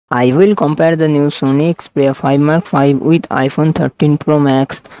I will compare the new Sony Xperia 5 Mark 5 with iPhone 13 Pro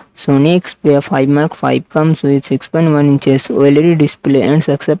Max. Sony Xperia 5 Mark 5 comes with 6.1 inches OLED display and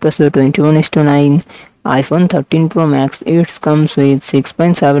success ratio 21:9. iPhone 13 Pro Max it comes with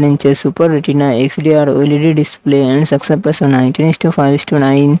 6.7 inches Super Retina XDR OLED display and success ratio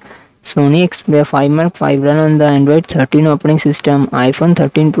 19:5:9. Sony Xperia 5 Mark 5 run on the Android 13 operating system. iPhone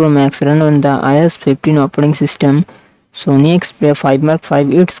 13 Pro Max run on the iOS 15 operating system. Sony Xperia 5 Mark 5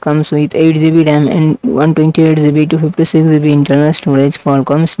 it comes with 8GB RAM and 128GB to 56GB internal storage.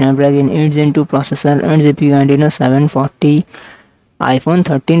 Qualcomm Snapdragon 8 Gen 2 processor and GPU Adreno 740. iPhone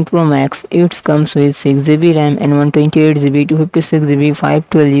 13 Pro Max it comes with 6GB RAM and 128GB to 56GB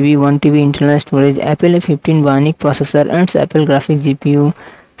 512GB 1TB internal storage. Apple A15 Bionic processor and Apple graphic GPU.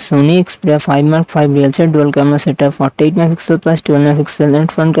 Sony Xperia 5 Mark 5 real set dual camera setup 48MP plus 12MP and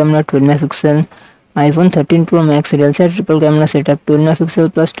front camera 12MP. iPhone 13 Pro Max real set triple camera setup 12MP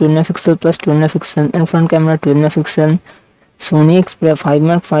plus 12MP plus 12MP and front camera 12MP. Sony Xperia 5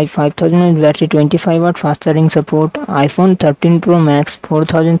 Mark 5 5000 mAh battery 25W fast charging support. iPhone 13 Pro Max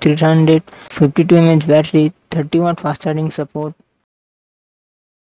 4352 mAh battery 30W fast charging support.